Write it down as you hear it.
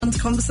to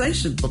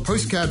conversation. A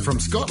postcard from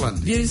Scotland.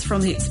 Views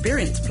from the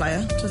experienced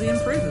player to the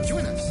improver.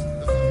 Join us.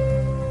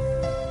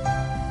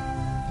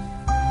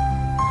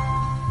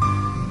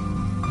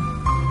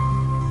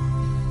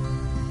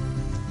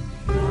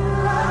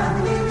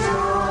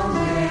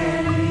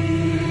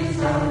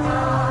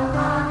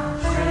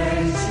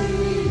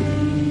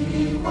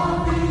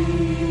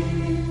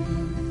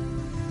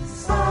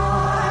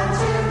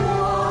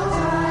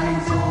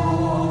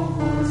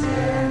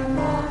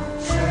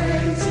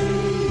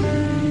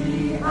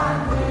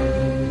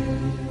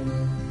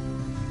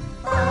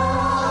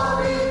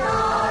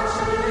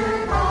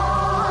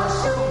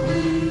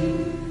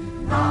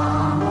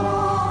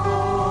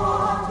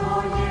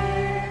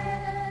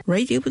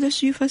 Radio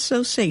Buddhist Youth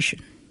Association.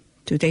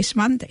 Today's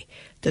Monday,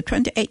 the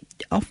 28th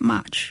of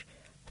March.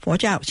 佛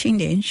教青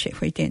年协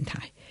会电台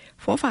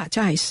佛法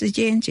在世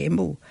间节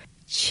目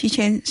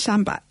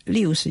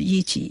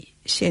7361集，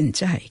现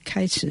在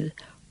开始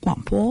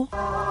广播。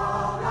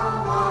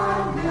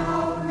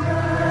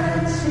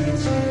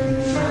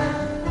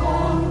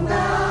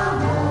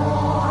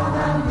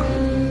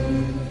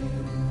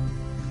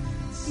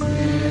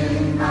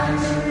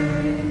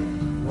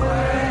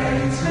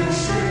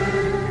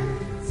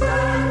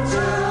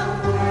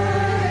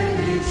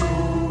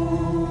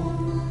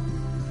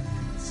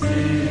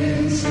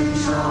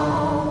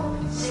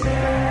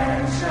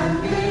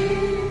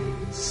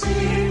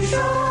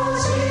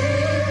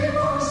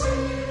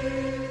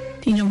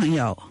听众朋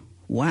友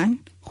午安，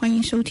欢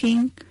迎收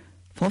听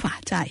佛法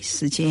在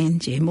世间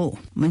节目。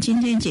我们今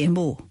天节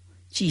目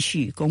继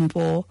续公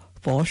播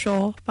佛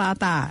说八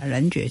大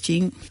人觉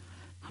经，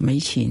我们一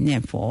起念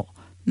佛。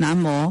南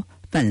无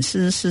本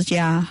师释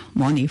迦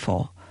牟尼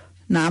佛，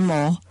南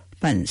无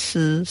本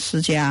师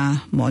释迦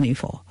牟尼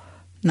佛，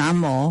南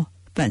无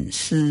本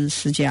师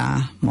释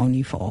迦牟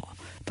尼佛。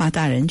八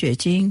大人觉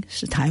经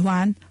是台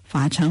湾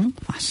法成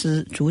法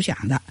师主讲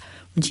的，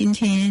我们今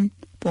天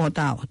播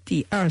到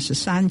第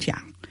23讲，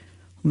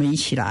我们一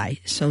起来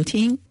收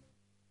听。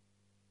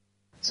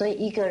所以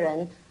一个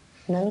人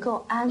能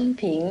够安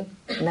平，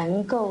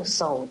能够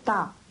守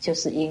道，就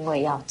是因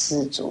为要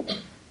知足。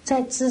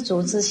在知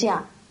足之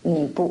下，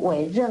你不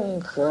为任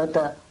何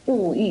的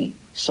物欲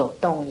所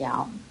动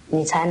摇，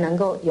你才能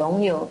够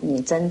拥有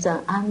你真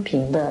正安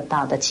平乐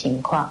道的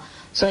情况。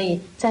所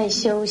以在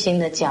修行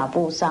的脚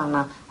步上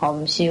呢，我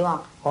们希望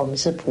我们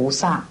是菩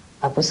萨，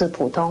而不是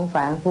普通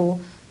凡夫，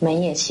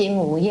们也心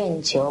无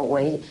厌求，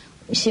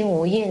心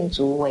无厌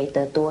足，为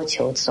得多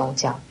求这种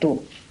角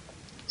度。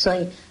所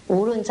以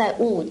无论在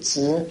物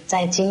质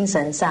在精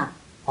神上，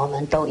我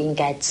们都应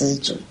该知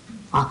足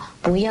啊，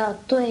不要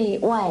对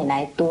外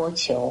来多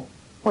求。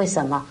为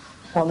什么？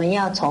我们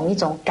要从一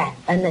种感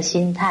恩的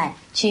心态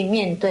去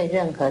面对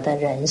任何的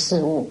人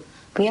事物，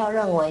不要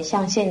认为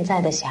像现在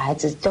的小孩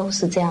子都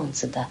是这样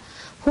子的，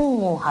父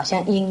母好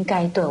像应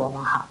该对我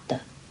们好的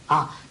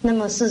啊。那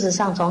么事实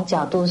上从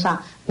角度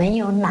上，没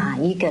有哪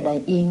一个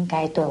人应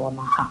该对我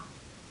们好，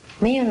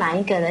没有哪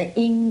一个人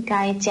应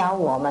该教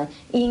我们，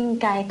应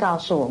该告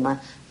诉我们，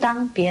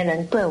当别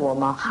人对我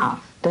们好，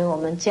对我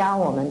们教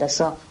我们的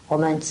时候，我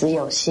们只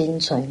有心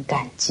存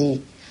感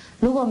激。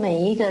如果每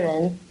一个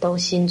人都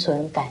心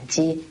存感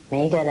激，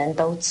每一个人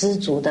都知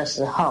足的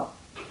时候，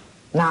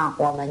那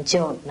我们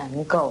就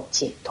能够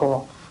解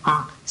脱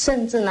啊！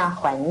甚至呢，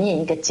反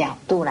面一个角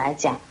度来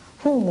讲，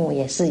父母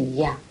也是一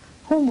样，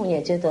父母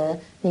也觉得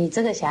你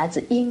这个小孩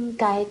子应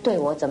该对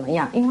我怎么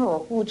样，因为我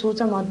付出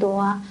这么多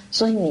啊，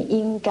所以你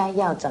应该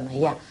要怎么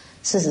样。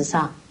事实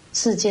上，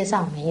世界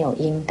上没有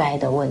应该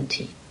的问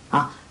题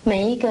啊！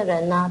每一个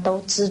人呢都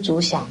知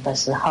足想的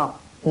时候，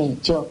你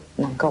就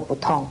能够不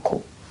痛苦。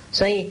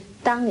所以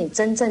当你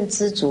真正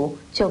知足，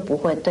就不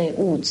会对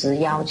物质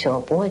要求，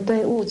不会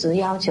对物质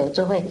要求，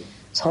就会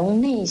从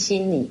内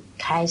心里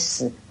开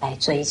始来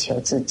追求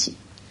自己。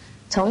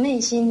从内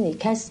心里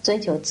开始追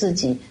求自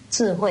己，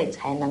智慧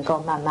才能够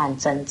慢慢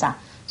增长。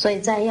所以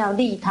在要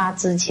利他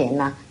之前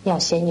呢，要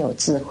先有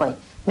智慧。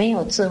没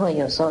有智慧，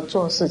有时候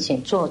做事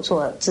情做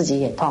错了，自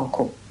己也痛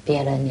苦，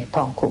别人也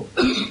痛苦。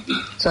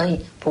所以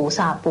菩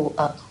萨不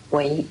二，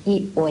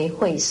为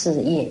慧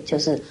事业，就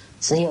是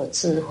只有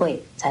智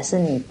慧才是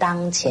你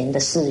当前的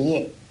事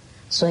业。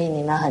所以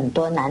你们很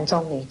多男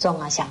众女众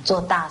啊，想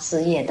做大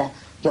事业的，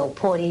有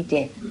魄力一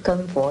点，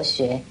跟佛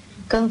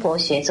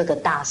学这个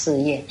大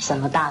事业。什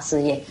么大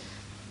事业？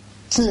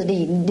自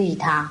利利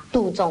他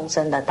度众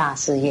生的大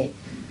事业。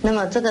那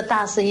么这个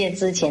大事业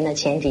之前的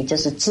前提就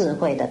是智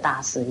慧的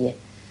大事业。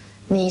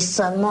你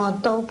什么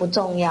都不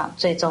重要，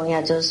最重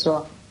要就是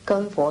说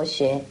跟佛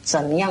学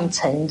怎么样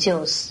成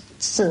就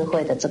智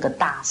慧的这个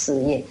大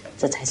事业，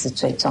这才是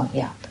最重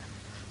要的。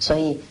所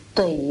以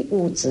对于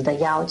物质的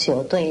要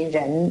求，对于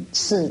人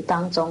事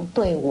当中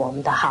对我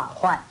们的好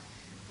坏，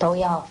都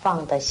要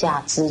放得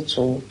下知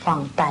足，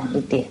放淡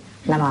一点，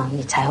那么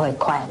你才会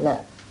快乐。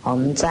我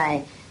们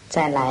再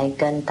来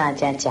跟大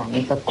家讲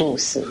一个故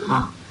事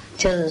啊，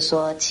就是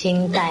说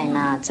清代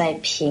呢，在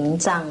屏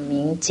障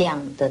名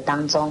将的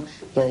当中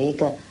有一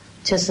个，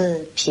就是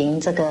评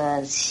这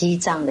个西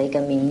藏的一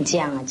个名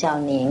将啊，叫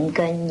年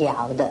羹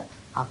尧的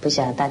不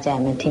晓得大家有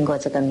没有听过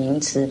这个名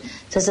词？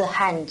这是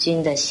汉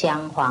军的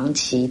镶黄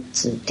旗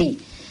子弟。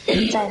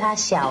在他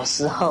小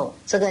时候，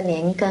这个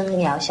年羹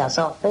尧小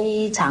时候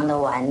非常的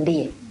顽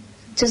劣，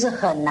就是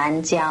很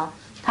难教。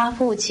他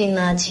父亲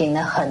呢，请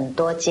了很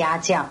多家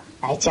教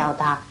来教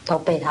他，都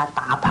被他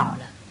打跑了。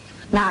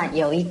那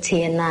有一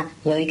天呢，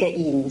有一个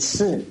隐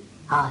士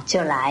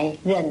就来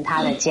认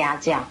他的家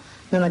教。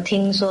那么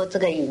听说这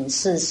个隐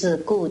士是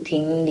顾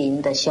亭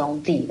林的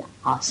兄弟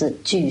是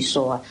据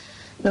说。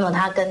那么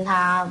他跟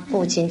他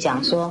父亲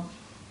讲说，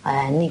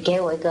你给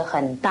我一个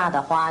很大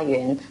的花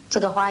园，这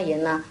个花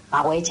园呢，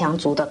把围墙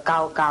筑得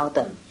高高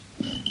的，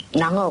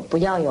然后不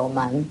要有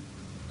门。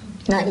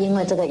那因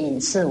为这个隐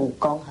士武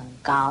功很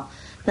高，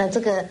那这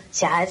个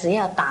小孩子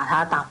要打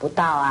他打不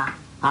到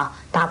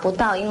打不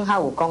到，因为他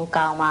武功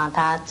高嘛，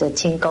他的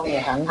轻功也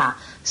很好，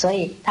所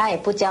以他也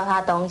不教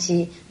他东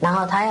西，然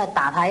后他要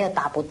打他又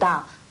打不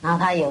到，然后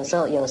他有时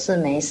候有事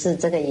没事，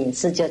这个隐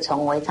士就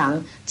从围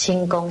墙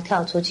轻功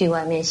跳出去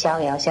外面逍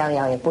遥逍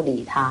遥，也不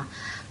理他。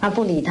那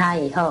不理他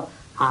以后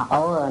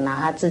偶尔呢，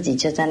他自己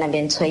就在那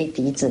边吹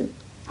笛子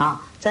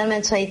在那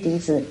边吹笛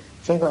子。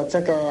结果这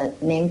个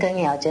年羹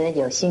尧觉得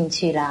有兴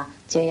趣啦，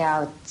就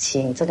要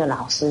请这个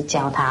老师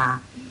教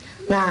他。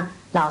那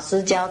老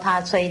师教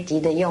他吹笛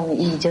的用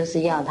意就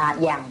是要他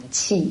养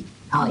气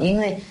因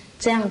为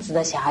这样子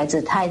的小孩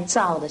子，太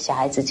躁的小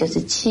孩子就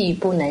是气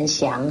不能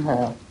祥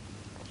和，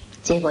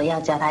结果要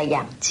教他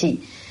养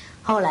气。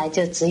后来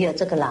就只有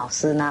这个老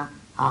师呢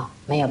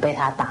没有被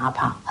他打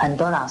跑，很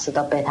多老师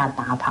都被他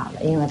打跑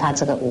了，因为他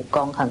这个武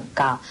功很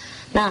高。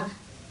那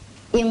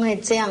因为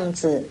这样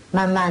子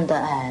慢慢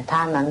的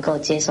他能够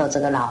接受这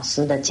个老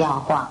师的教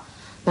化。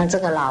那这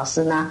个老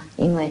师呢，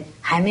因为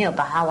还没有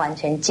把他完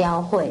全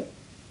教会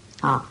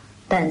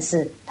但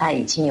是他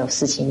已经有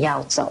事情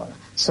要走了，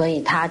所以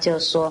他就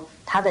说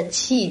他的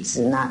气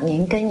质呢，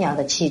年羹尧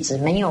的气质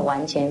没有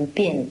完全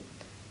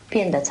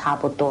变得差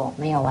不多，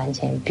没有完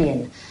全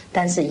变了，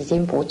但是已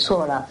经不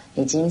错了，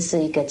已经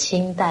是一个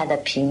清代的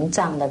屏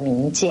障的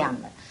名将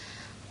了。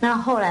那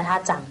后来他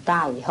长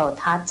大以后，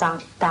他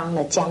当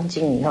了将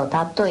军以后，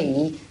他对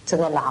于这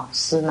个老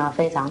师呢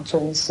非常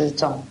尊师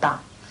重道，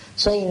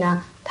所以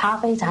呢他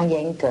非常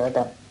严格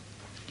的。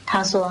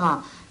他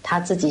说他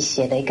自己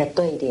写了一个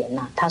对联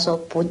他说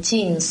不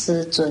敬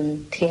师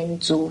尊，天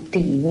诛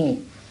地灭，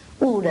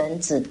误人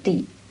子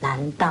弟，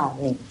难道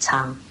你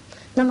昌。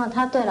那么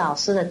他对老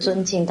师的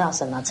尊敬到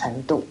什么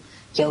程度？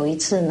有一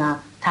次呢，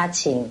他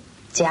请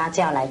家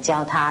教来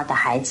教他的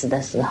孩子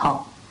的时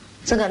候，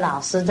这个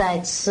老师在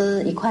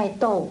吃一块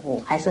豆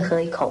腐还是喝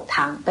一口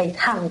汤，被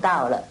烫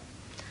到了。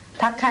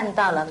他看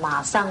到了，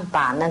马上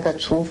把那个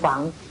厨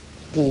房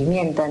里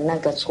面的那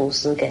个厨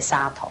师给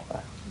杀头了。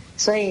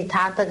所以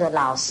他这个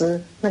老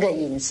师，那个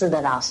隐士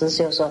的老师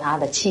就说他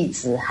的气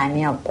质还没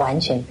有完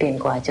全变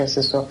过来，就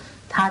是说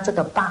他这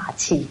个霸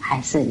气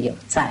还是有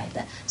在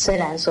的。虽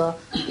然说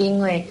因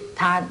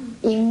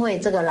为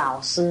这个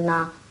老师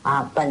呢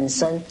本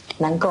身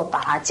能够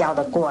把他教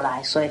得过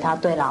来，所以他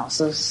对老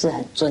师是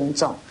很尊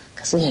重，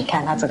可是你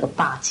看他这个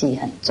霸气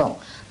很重。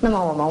那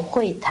么我们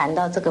会谈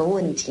到这个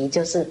问题，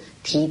就是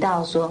提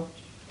到说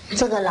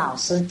这个老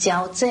师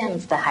教这样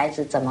子的孩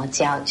子怎么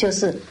教，就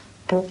是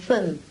不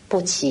愤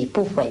不启，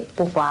不悔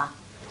不发，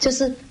就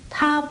是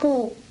他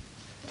不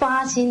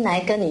发心来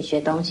跟你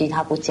学东西，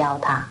他不教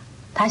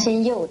他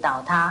先诱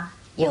导他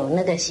有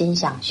那个心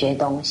想学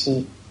东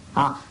西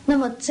那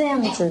么这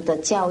样子的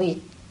教育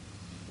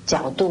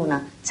角度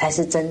呢，才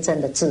是真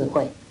正的智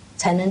慧，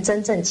才能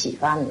真正启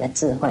发你的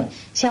智慧。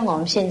像我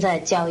们现在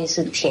教育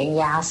是填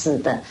鸭式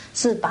的，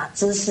是把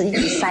知识一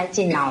直塞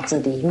进脑子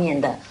里面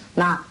的，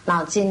那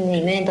脑筋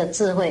里面的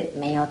智慧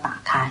没有打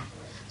开。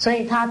所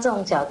以他这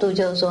种角度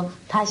就是说，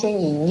他先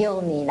引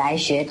诱你来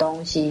学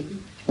东西，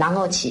然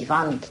后启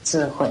发你的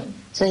智慧。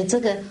所以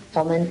这个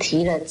我们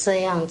提了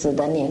这样子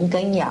的年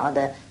羹尧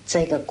的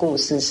这个故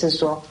事，是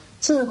说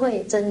智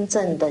慧真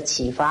正的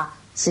启发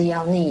是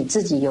要你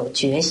自己有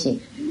觉醒，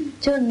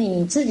就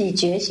你自己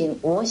觉醒，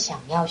我想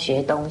要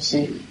学东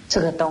西，这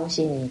个东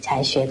西你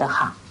才学得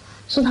好。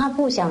说他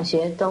不想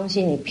学东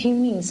西，你拼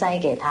命塞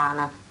给他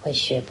呢，会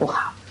学不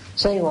好。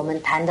所以我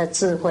们谈的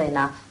智慧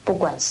呢，不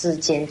管世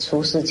间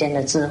出世间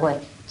的智慧，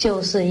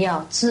就是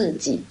要自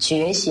己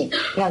觉醒，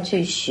要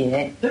去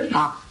学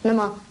那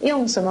么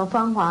用什么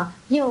方法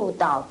诱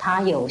导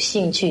他有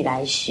兴趣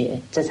来学，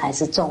这才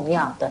是重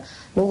要的。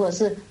如果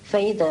是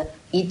非得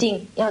一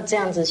定要这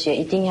样子学，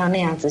一定要那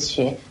样子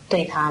学，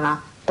对他呢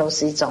都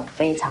是一种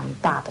非常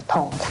大的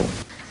痛苦。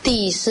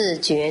第四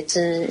觉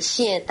知，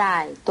懈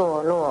怠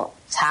堕落，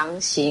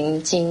常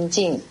行精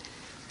进，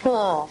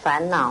破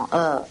烦恼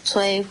恶，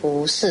摧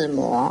伏四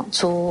魔，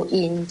出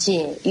阴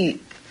界狱。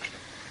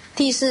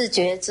第四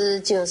觉知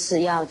就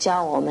是要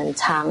教我们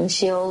常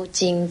修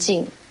精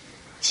进。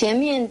前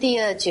面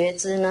第二觉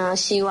知呢，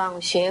希望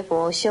学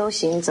佛修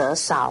行者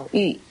少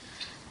欲。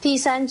第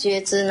三觉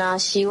知呢，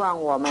希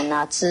望我们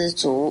呢知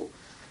足，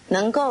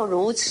能够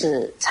如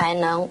此才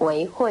能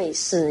维慧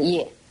事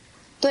业，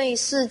对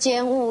世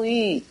间物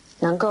欲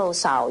能够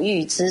少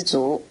欲知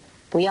足，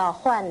不要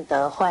患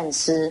得患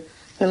失，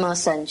那么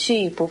省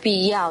去不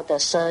必要的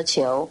奢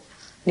求，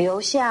留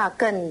下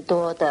更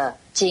多的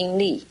精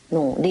力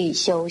努力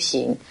修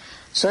行，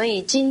所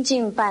以精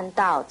进办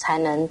道才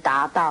能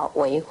达到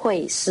为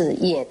慧事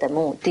业的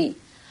目的。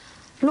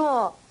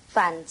若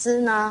反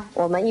之呢，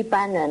我们一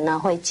般人呢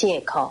会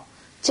借口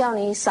叫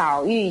你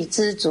少欲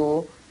知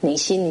足，你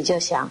心里就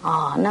想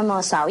那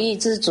么少欲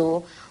知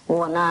足，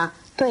我呢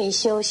对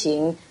修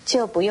行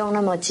就不用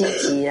那么积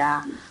极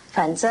啦，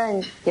反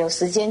正有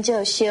时间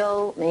就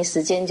修，没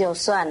时间就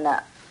算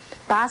了。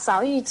把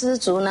少欲知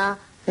足呢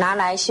拿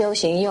来修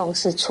行用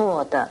是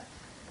错的。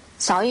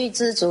少欲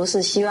知足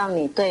是希望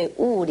你对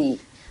物理、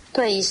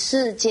对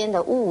世间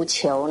的物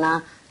求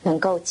呢能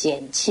够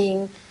减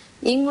轻，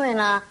因为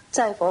呢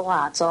在佛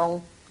法中，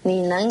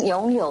你能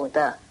拥有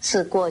的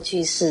是过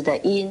去世的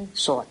因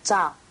所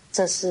造，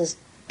这是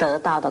得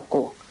到的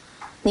果。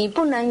你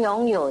不能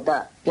拥有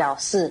的，表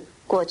示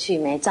过去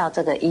没造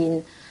这个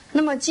因。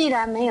那么既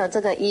然没有这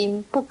个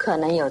因，不可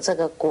能有这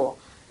个果，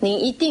你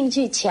一定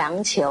去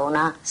强求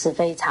呢，是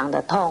非常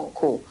的痛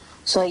苦。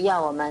所以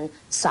要我们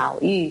少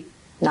欲，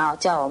然后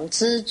叫我们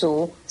知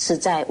足，是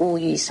在物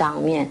欲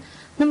上面。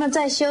那么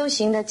在修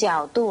行的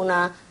角度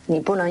呢，你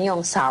不能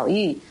用少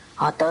欲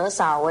得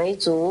少为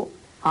足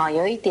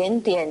有一点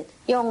点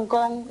用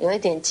功，有一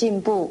点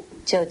进步，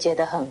就觉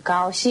得很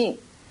高兴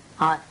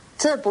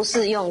这不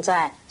是用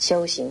在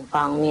修行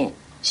方面。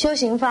修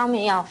行方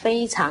面要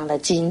非常的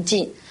精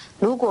进。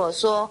如果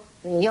说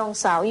你用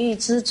少欲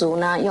知足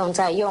呢，用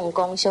在用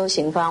功修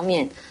行方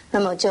面，那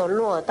么就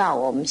落到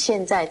我们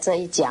现在这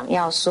一讲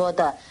要说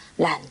的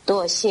懒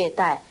惰懈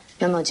怠，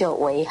那么就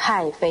危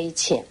害非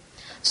浅。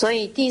所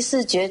以第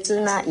四觉知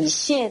呢，以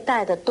懈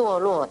怠的堕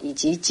落以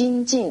及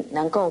精进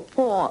能够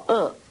破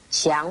恶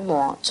降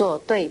魔做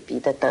对比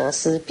的得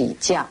失比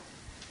较。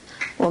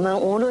我们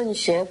无论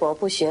学佛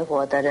不学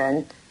佛的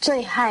人，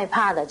最害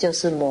怕的就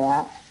是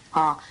魔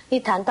一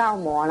谈到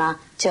魔呢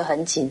就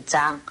很紧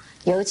张，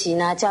尤其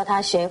呢叫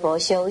他学佛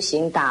修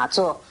行打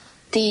坐，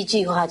第一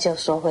句话就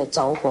说会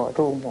走火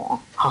入魔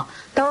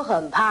都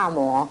很怕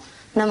魔。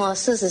那么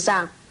事实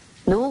上，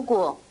如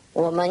果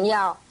我们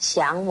要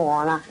降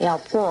魔呢，要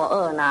破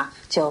恶呢，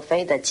就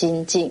非得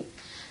精进。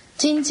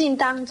精进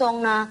当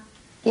中呢，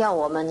要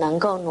我们能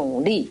够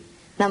努力。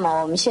那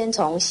么我们先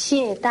从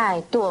懈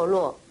怠堕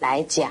落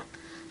来讲。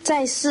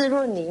在释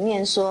论里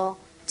面说，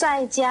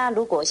在家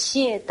如果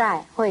懈怠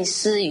会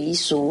失于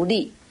俗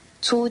利，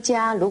出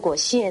家如果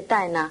懈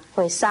怠呢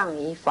会上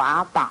于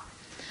法宝。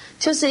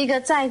就是一个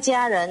在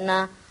家人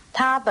呢，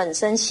他本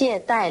身懈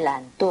怠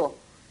懒惰，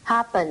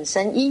他本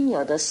身应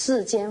有的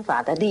世间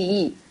法的利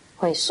益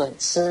会损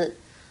失。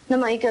那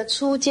么一个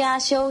出家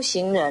修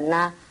行人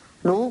呢，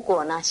如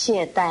果呢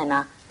懈怠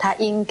呢，他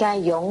应该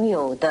拥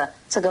有的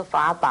这个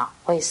法宝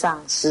会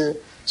丧失。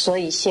所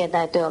以懈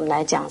怠对我们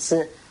来讲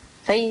是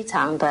非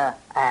常的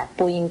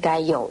不应该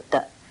有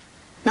的。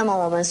那么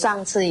我们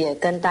上次也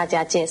跟大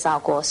家介绍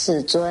过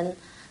世尊，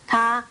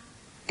他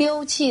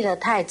丢弃了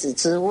太子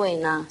之位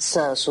呢，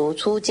舍俗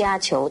出家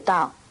求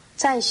道，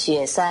在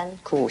雪山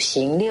苦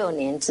行6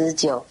年之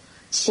久，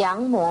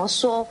降魔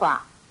说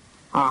法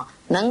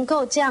能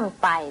够这样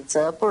百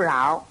折不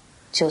挠，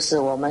就是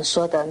我们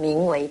说的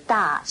名为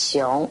大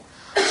雄。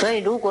所以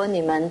如果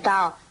你们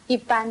到一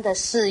般的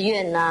寺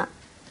院呢，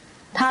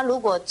他如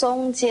果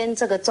中间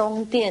这个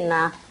中殿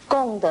呢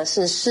供的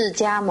是释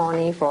迦牟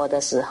尼佛的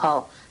时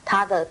候，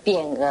他的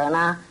匾额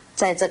呢，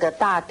在这个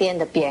大殿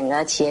的匾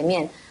额前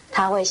面，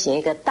他会写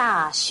一个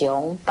大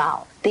雄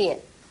宝殿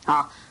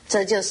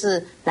这就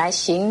是来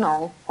形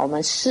容我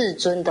们世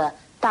尊的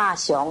大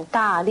雄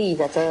大力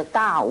的这个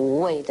大无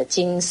畏的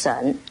精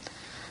神。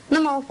那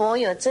么佛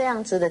有这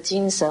样子的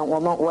精神，我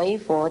们为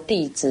佛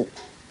弟子，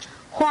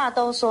话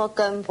都说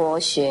跟佛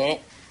学，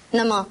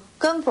那么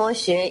跟佛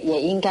学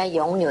也应该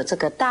拥有这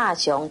个大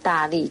雄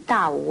大力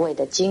大无畏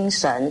的精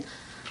神，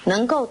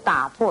能够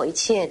打破一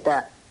切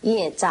的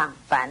业障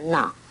烦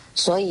恼。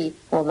所以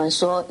我们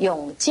说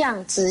勇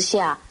将之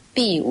下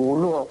必无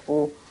懦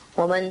夫，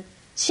我们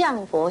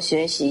向佛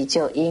学习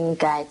就应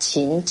该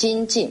勤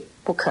精进，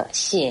不可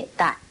懈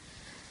怠。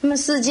那么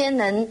世间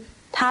人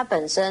他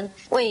本身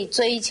为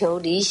追求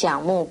理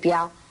想目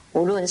标，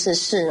无论是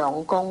市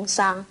容工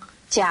商，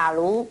假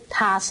如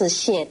他是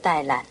懈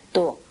怠懒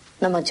惰，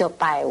那么就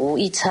百无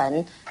一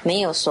成，没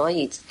有所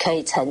以可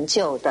以成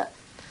就的。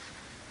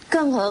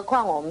更何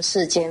况我们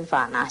世间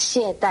法呢，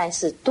懈怠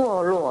是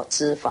堕落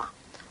之法。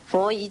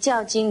佛遗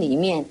教经里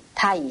面，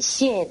他以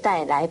懈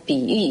怠来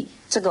比喻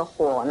这个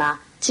火呢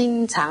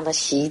经常的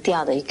熄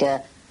掉的一个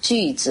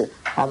句子，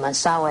我们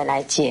稍微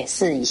来解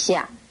释一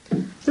下。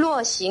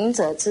若行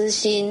者之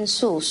心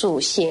速速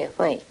懈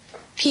废，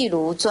譬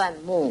如钻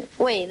木，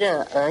为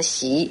热而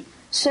熄，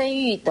虽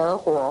欲得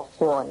火，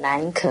火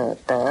难可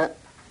得。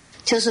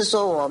就是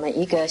说我们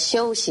一个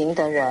修行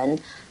的人，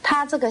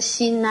他这个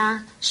心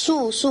呢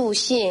速速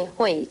懈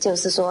废，就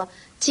是说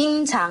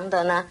经常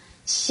的呢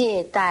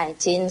懈怠，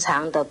经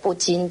常的不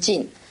精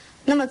进。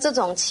那么这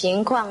种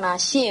情况呢，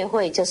懈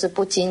废就是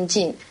不精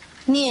进，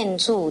念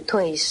处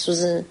退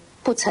失，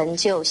不成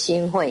就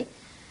心慧。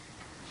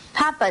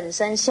它本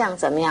身像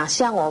怎么样？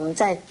像我们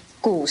在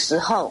古时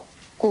候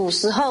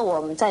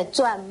我们在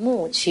钻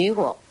木取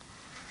火，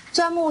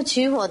钻木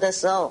取火的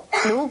时候，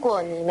如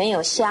果你没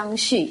有相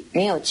续，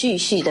没有继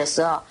续的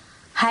时候，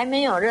还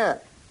没有热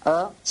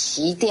而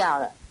熄掉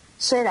了，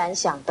虽然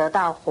想得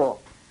到火，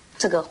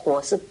这个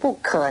火是不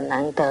可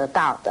能得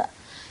到的。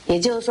也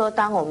就是说，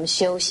当我们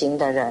修行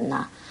的人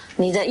啊，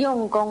你的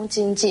用功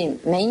精进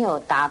没有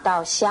达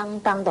到相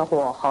当的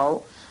火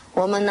候，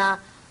我们呢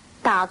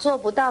打坐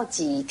不到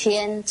几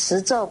天，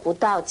持咒不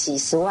到几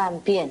十万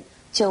遍，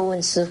就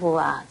问师父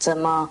啊，怎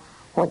么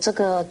我这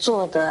个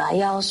做的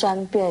腰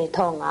酸背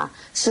痛啊？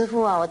师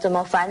父啊，我怎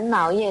么烦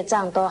恼业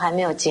障都还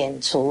没有减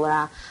除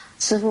啊？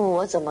师父，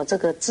我怎么这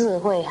个智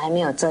慧还没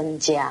有增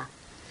加？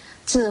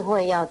智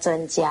慧要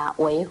增加，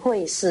维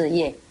慧事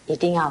业一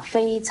定要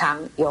非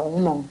常勇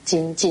猛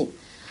精进。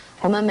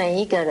我们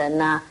每一个人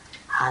呢，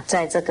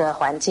在这个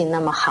环境那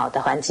么好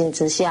的环境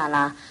之下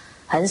呢，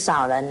很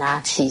少人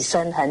呢起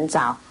身很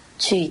早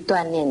去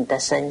锻炼你的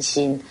身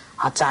心，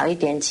早一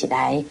点起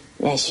来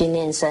训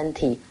练身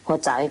体，或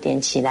早一点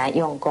起来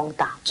用功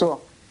打坐。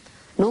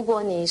如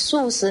果你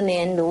数十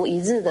年如一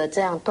日的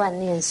这样锻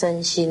炼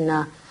身心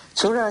呢，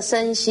除了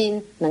身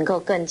心能够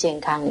更健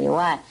康以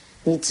外，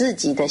你自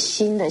己的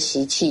心的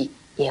习气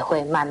也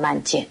会慢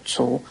慢减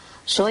除。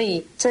所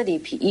以这里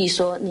比喻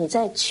说，你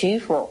在取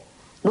火，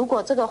如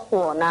果这个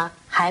火呢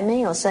还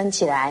没有升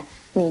起来，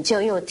你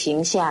就又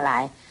停下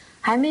来，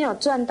还没有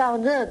转到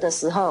热的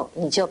时候，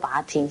你就把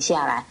它停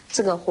下来，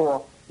这个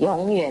火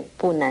永远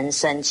不能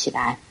升起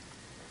来。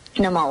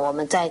那么我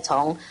们再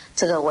从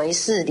这个唯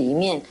识里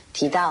面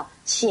提到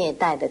懈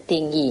怠的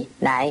定义，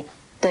来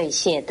对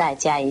懈怠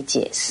加以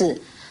解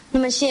释。那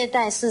么懈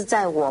怠是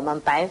在我们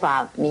白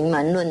法明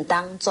门论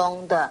当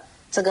中的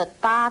这个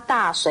八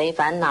大随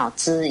烦恼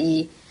之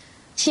一。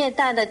懈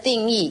怠的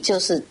定义就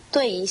是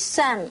对于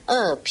善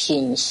恶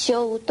品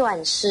修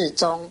断事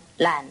中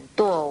懒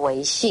惰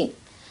为性，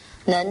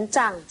能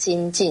障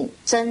精进，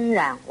增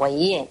染为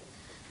业，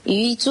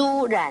于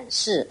诸染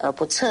事而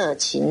不测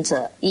勤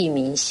者，亦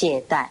名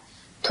懈怠。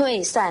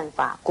退善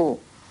法故，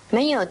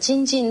没有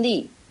精进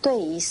力，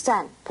对于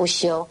善不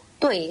修，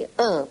对于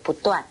恶不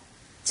断，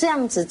这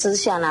样子之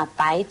下呢，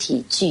百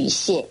体俱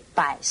懈，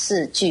百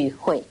事俱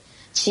废，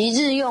其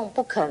日用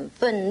不肯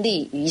奋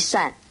力于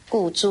善，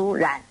故诸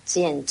染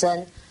渐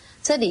增。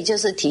这里就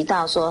是提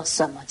到说，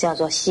什么叫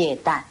做懈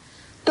怠？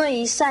对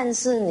于善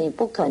事你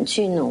不肯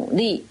去努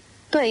力，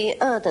对于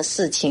恶的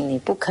事情你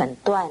不肯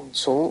断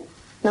除，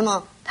那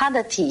么它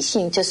的体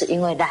性就是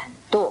因为懒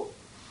惰，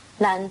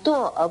懒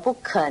惰而不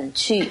肯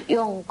去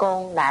用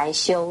功来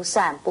修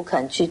善，不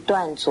肯去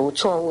断除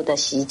错误的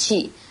习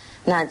气，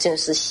那就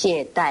是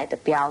懈怠的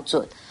标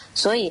准。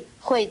所以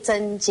会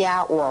增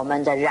加我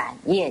们的染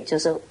业，就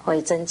是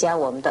会增加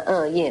我们的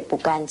恶业，不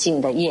干净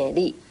的业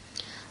力。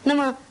那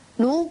么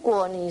如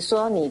果你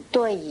说你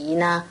对于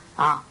呢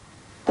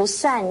不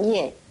善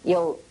业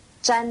有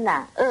沾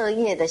染恶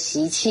业的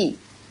习气，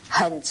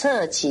很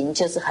侧勤，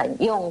就是很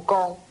用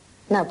功，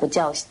那不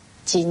叫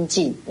精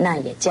进，那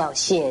也叫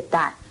懈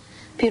怠。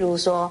譬如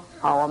说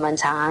我们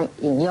常常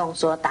引用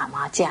说打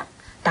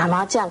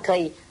麻将可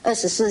以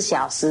24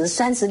小时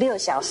36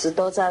小时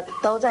都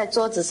在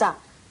桌子上，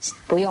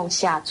不用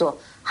下坐，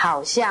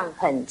好像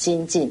很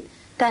精进。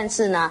但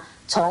是呢，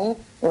从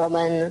我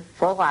们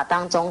佛法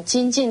当中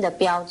精进的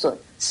标准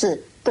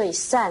是对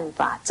善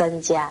法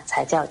增加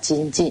才叫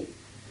精进。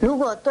如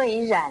果对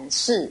于染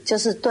事，就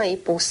是对于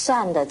不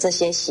善的这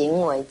些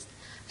行为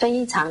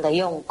非常的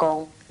用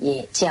功，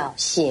也叫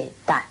懈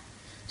怠。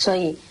所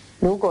以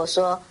如果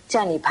说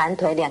叫你盘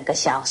腿2个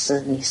小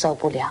时，你受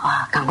不了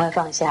赶快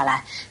放下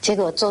来，结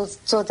果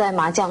坐在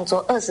麻将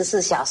桌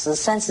24小时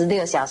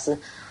36小时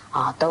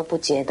都不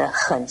觉得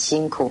很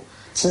辛苦，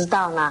直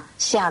到呢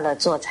下了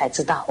座才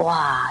知道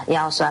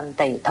腰酸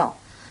背痛。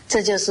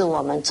这就是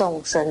我们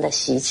众生的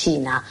习气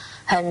呢，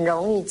很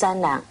容易沾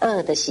染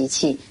恶的习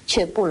气，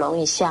却不容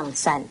易向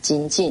善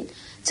精进，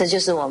这就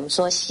是我们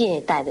说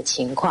懈怠的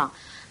情况。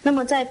那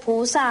么在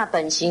菩萨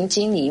本行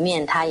经里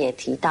面，他也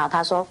提到，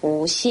他说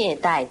夫懈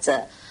怠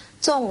者，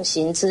众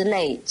行之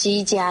类，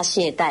居家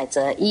懈怠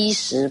则衣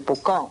食不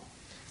供，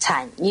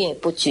产业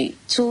不举，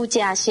出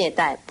家懈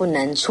怠不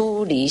能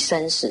出离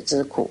生死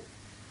之苦。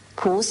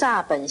菩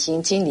萨本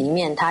行经里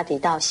面他提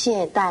到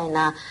懈怠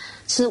呢，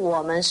是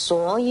我们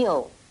所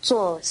有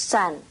做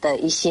善的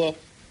一些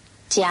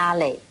家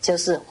累，就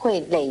是会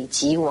累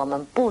积我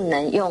们不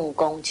能用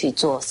功去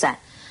做善。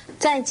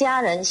在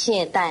家人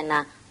懈怠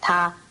呢，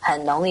他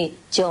很容易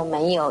就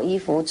没有衣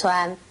服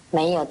穿，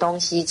没有东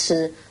西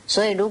吃，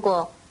所以如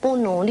果不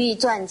努力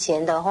赚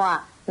钱的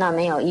话，那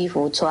没有衣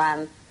服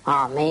穿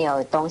没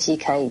有东西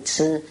可以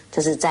吃，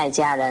这是在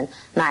家人。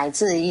乃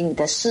至于你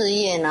的事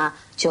业呢，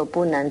就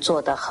不能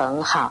做得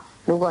很好。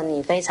如果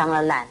你非常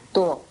的懒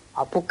惰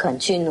不肯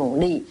去努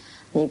力，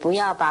你不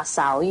要把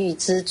少欲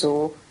知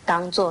足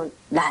当作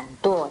懒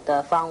惰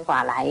的方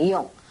法来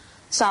用。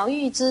少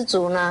欲知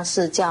足呢，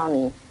是叫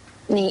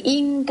你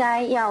应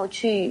该要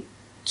去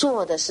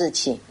做的事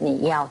情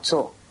你要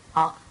做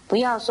不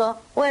要说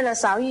为了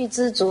少欲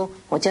知足，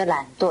我就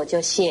懒惰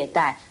就懈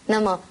怠，那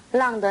么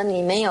让得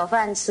你没有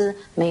饭吃，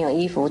没有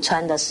衣服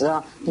穿的时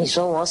候，你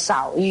说我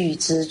少欲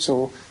知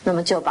足，那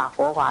么就把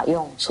佛法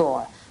用错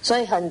了。所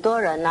以很多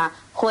人呢，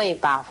会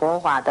把佛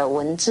法的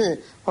文字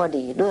或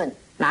理论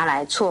拿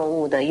来错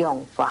误的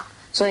用法。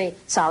所以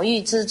少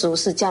欲知足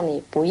是叫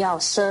你不要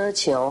奢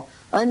求，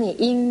而你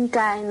应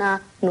该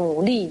呢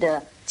努力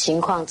的情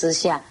况之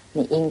下，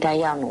你应该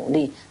要努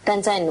力，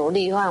但在努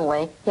力范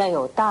围要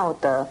有道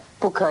德，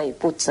不可以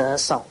不择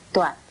手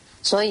段。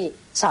所以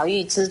少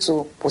欲知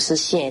足不是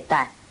懈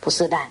怠，不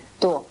是懒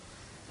惰。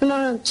那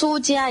么出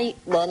家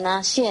人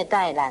呢，懈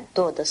怠懒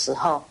惰的时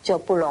候，就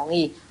不容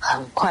易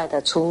很快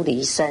的出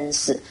离生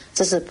死。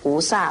这是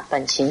菩萨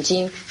本行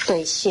经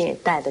对懈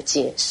怠的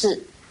解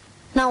释。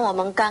那我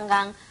们刚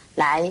刚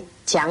来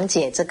讲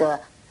解这个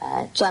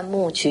钻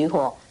木取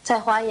火，在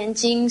华严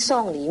经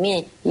颂里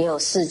面也有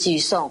4句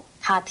颂，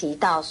他提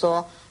到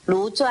说：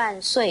如钻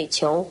遂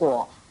求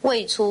火，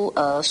未出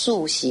而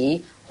速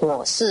熄，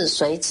火势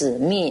随之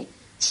灭，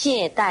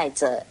懈怠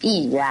者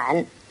亦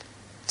然。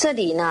这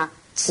里呢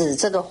指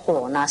这个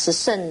火呢是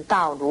圣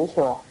道如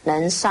火，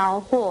能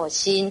烧惑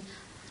心，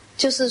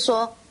就是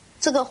说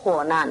这个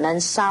火呢能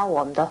烧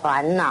我们的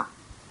烦恼。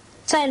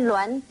在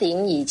卵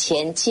鼎以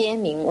前皆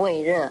名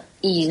未热，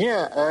以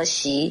热而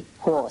熄，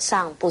火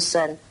上不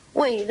生，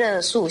未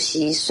热速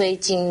熄，虽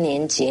经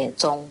年劫，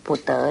终不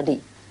得理。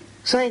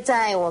所以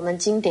在我们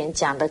经典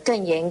讲的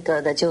更严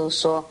格的就是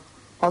说，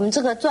我们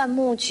这个钻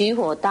木取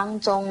火当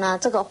中呢，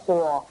这个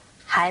火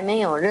还没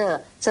有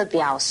热，这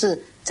表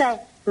示在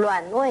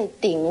卵位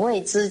鼎位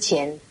之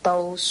前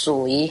都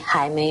属于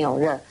还没有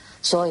热，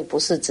所以不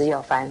是只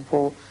有凡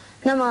夫。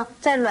那么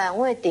在卵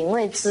位鼎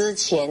位之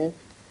前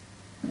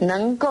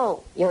能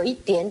够有一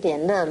点点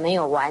热，没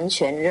有完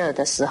全热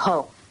的时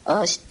候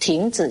而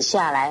停止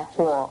下来，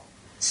火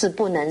是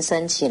不能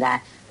升起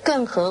来，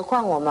更何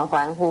况我们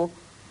凡夫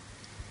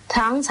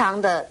常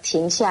常的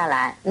停下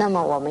来，那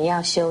么我们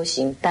要修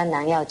行当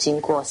然要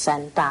经过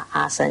3大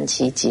阿僧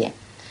祇劫。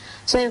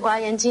所以华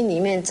严经里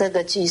面这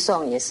个句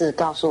颂也是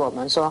告诉我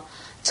们说，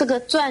这个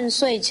钻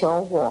遂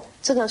求火，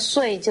这个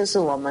遂就是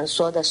我们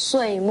说的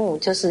遂木，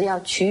就是要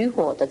取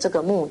火的这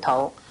个木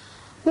头。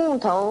木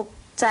头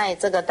在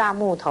这个大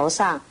木头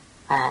上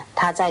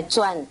它在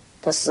转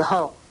的时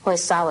候会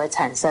稍微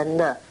产生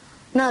热，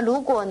那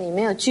如果你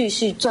没有继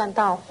续转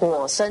到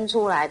火生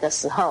出来的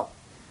时候，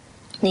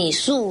你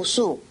速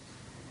速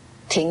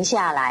停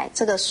下来，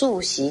这个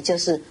速熄就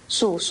是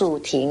速速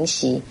停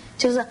息，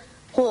就是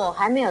火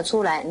还没有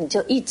出来，你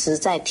就一直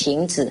在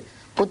停止，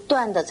不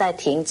断的在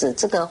停止，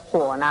这个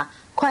火呢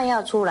快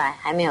要出来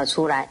还没有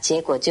出来，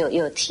结果就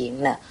又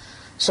停了。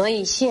所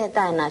以懈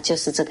怠呢就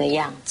是这个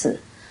样子。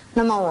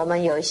那么我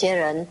们有一些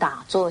人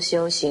打坐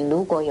修行，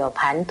如果有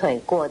盘腿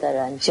过的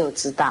人就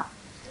知道，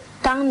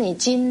当你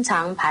经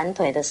常盘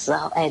腿的时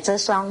候，这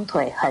双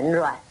腿很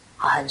软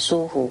很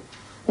舒服，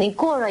你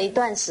过了一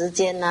段时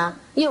间呢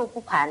又不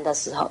盘的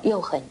时候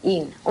又很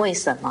硬。为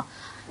什么？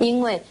因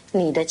为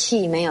你的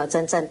气没有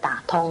真正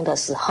打通的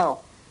时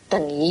候，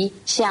等于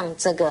像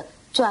这个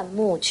钻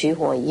木取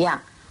火一样，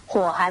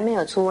火还没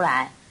有出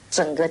来，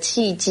整个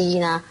气机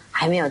呢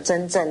还没有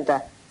真正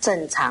的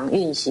正常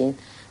运行。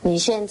你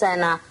现在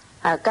呢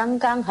刚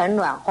刚很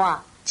软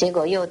化，结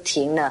果又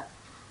停了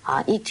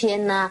一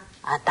天呢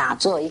打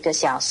坐1个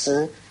小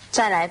时，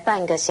再来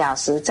半个小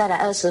时，再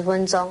来20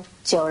分钟，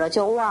久了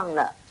就忘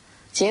了。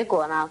结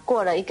果呢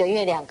过了1个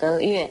月2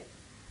个月，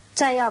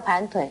再要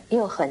盘腿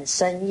又很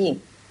生硬。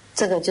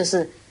这个就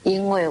是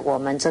因为我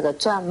们这个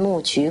钻木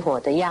取火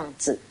的样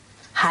子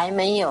还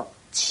没有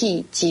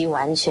气机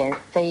完全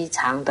非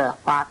常的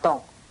发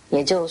动，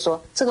也就是说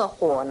这个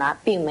火呢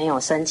并没有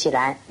升起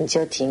来，你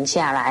就停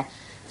下来，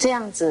这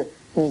样子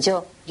你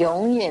就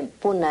永远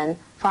不能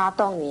发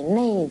动你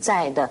内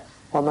在的，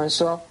我们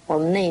说我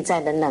们内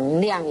在的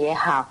能量也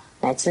好，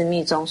乃至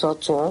密宗说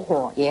着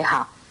火也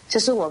好，就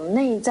是我们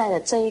内在的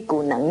这一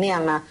股能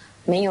量呢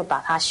没有把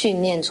它训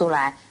练出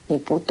来，你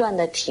不断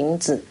的停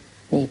止，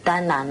你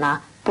当然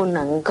呢不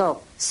能够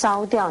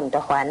烧掉你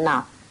的烦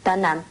恼，当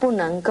然不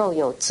能够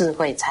有智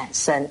慧产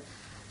生。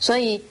所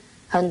以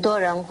很多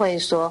人会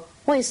说，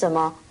为什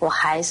么我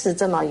还是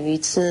这么愚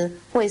痴？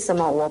为什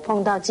么我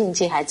碰到境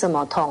界还这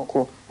么痛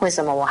苦？为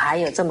什么我还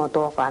有这么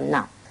多烦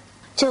恼？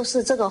就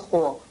是这个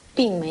火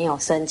并没有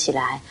升起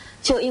来，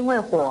就因为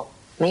火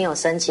没有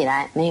升起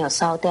来，没有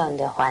烧掉你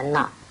的烦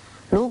恼。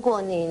如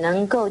果你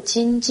能够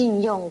精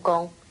进用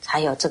功，才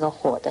有这个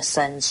火的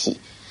升起。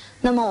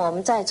那么我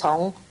们再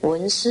从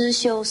闻思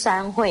修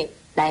三会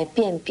来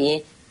辨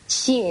别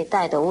懈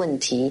怠的问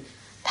题。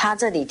他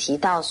这里提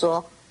到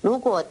说，如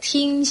果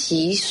听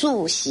习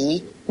速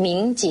习，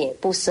明解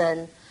不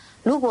生；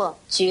如果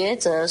抉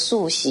择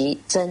速习，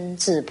真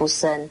智不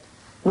生；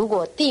如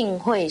果定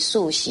慧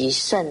速习，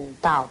圣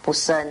道不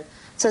生。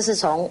这是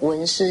从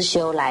闻思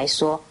修来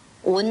说。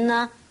闻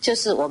呢就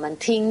是我们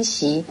听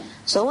习，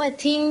所谓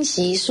听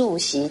习速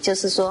习，就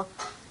是说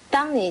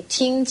当你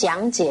听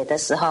讲解的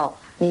时候，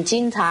你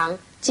经常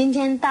今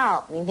天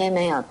到明天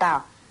没有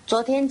到，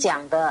昨天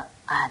讲的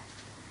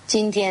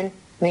今天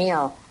没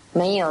有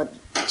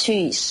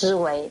去思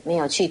维，没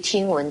有去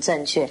听闻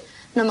正确，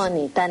那么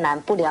你当然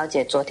不了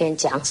解昨天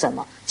讲什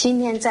么，今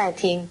天再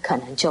听可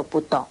能就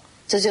不懂。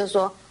这就是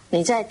说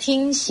你在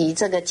听习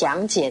这个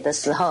讲解的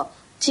时候，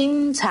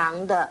经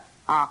常的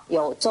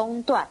有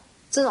中断，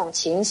这种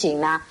情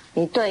形呢，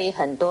你对于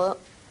很多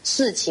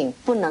事情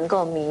不能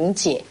够明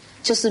解，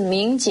就是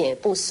明解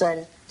不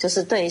深，就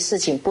是对于事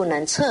情不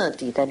能彻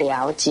底的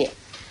了解。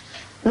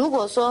如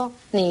果说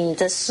你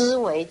的思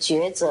维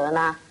抉择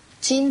呢，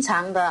经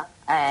常的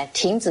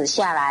停止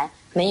下来，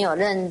没有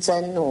认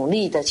真努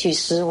力的去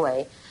思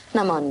维，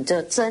那么你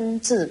就真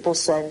智不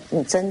深，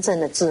你真正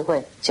的智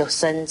慧就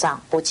生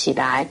长不起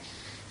来。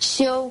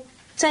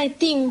在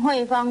定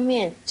慧方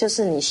面，就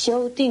是你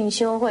修定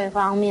修慧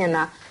方面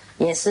呢，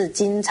也是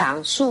经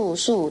常速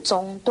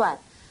中断，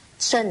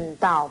圣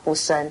道不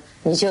深，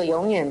你就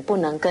永远不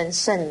能跟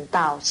圣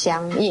道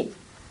相应。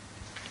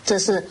这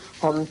是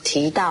我们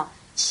提到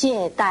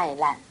懈怠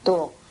懒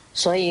惰，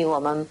所以我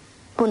们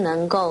不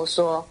能够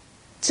说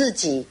自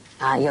己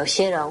有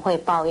些人会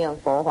抱怨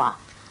佛法，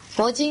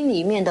佛经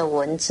里面的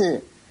文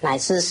字乃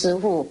至师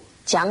父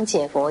讲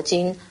解佛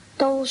经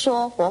都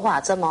说佛法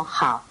这么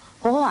好，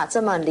佛法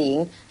这么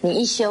灵，你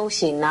一修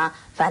行呢，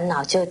烦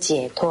恼就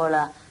解脱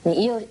了，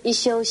你一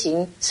修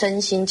行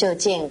身心就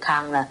健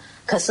康了。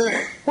可是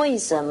为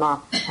什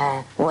么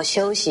我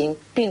修行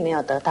并没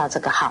有得到这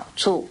个好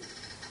处？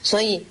所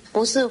以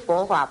不是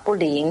佛法不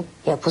灵，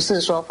也不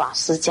是说法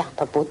师讲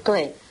的不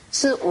对，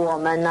是我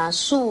们呢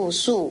懈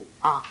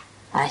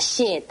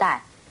怠，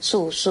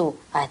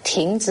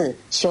停止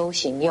修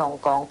行用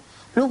功。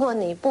如果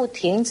你不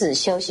停止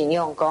修行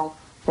用功，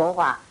佛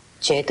法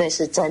绝对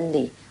是真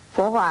理。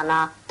佛法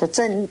呢的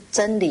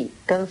真理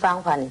跟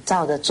方法，你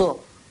照着做，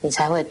你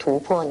才会突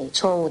破你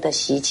错误的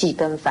习气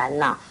跟烦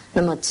恼，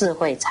那么智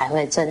慧才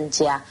会增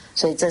加。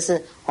所以这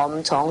是我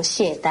们从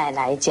懈怠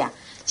来讲。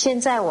现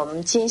在我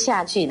们接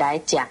下去来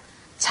讲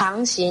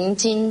常行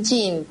精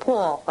进，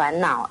破烦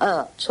恼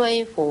恶，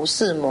摧伏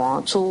四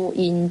魔，出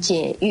阴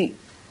界狱。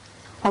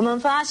我们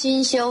发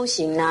心修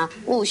行呢，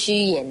务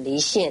须远离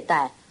懈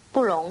怠，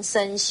不容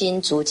身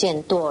心逐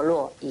渐堕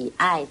落，以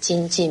爱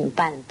精进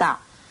办道。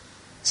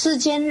世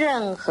间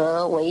任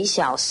何微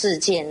小事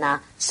件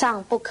呢，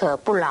尚不可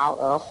不劳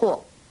而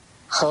获，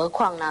何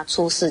况呢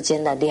出世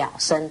间的了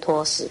生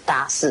脱死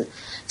大事，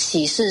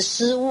岂是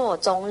失卧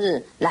终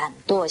日，懒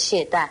惰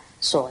懈怠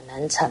所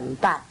能成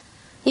办？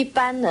一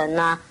般人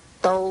呢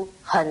都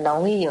很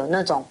容易有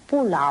那种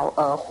不劳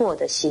而获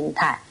的心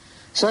态，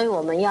所以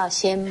我们要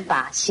先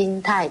把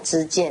心态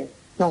之见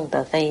弄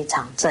得非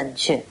常正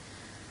确。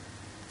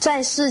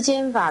在世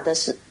间法的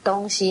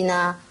东西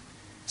呢，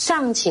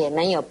尚且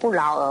没有不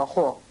劳而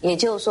获，也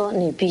就是说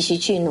你必须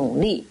去努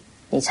力，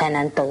你才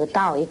能得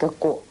到一个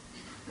果。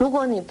如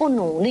果你不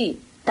努力，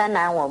当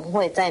然我们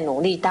会在努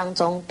力当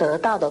中得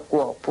到的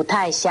果不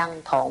太相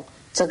同，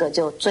这个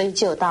就追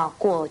究到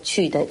过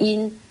去的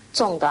因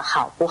种的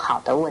好不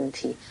好的问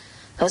题。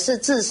可是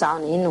至少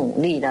你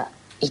努力了，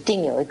一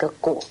定有一个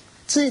果。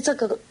至于这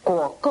个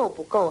果够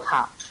不够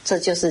好，这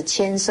就是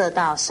牵涉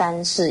到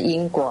三世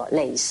因果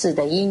累世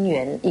的因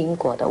缘因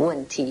果的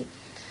问题。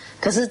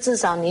可是至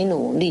少你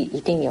努力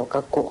一定有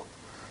个果，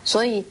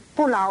所以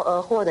不劳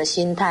而获的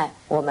心态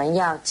我们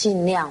要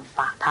尽量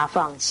把它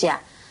放下。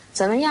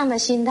怎么样的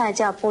心态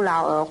叫不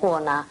劳而获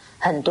呢？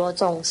很多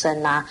众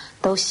生啊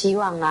都希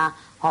望啊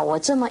我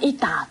这么一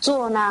打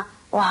坐呢，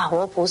哇，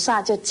活菩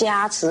萨就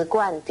加持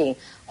灌顶，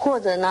或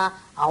者呢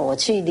我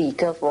去礼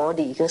个佛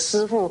礼个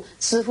师父，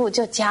师父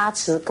就加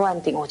持灌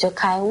顶，我就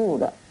开悟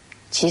了。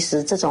其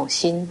实这种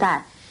心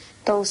态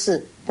都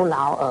是不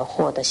劳而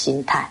获的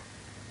心态。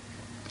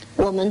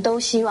我们都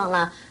希望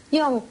呢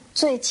用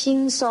最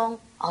轻松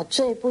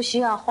最不需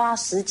要花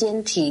时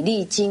间体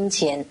力金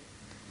钱，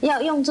要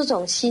用这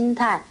种心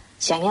态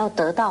想要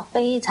得到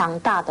非常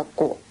大的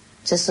果，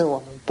这是我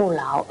们不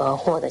劳而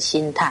获的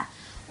心态。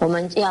我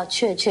们要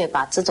确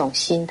把这种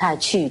心态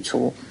去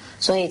除。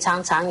所以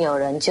常常有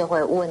人就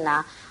会问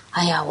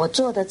哎呀，我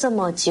做的这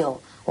么久，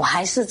我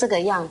还是这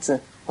个样子。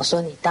我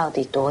说你到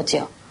底多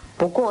久？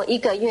不过1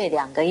个月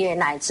2个月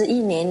乃至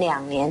1年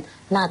2年，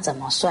那怎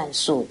么算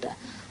数的？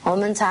我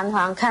们常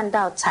常看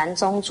到禅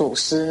宗祖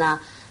师呢，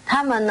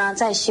他们呢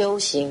在修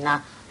行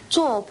呢，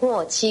做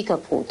破7个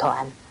蒲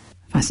团。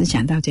法师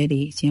讲到这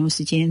里，节目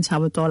时间差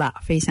不多了，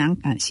非常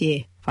感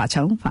谢法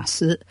成法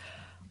师。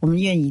我们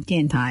愿以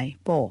电台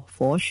播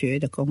佛学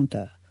的功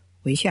德，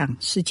回向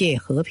世界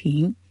和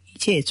平，一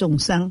切众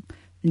生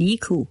离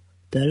苦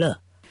得乐。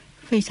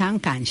非常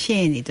感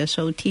谢你的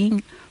收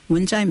听，我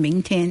们在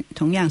明天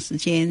同样时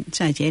间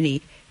在这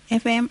里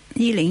FM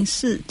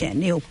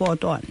 104.6波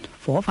段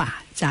佛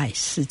法在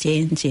世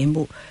间节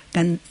目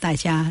跟大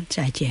家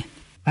再见，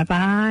拜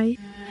拜。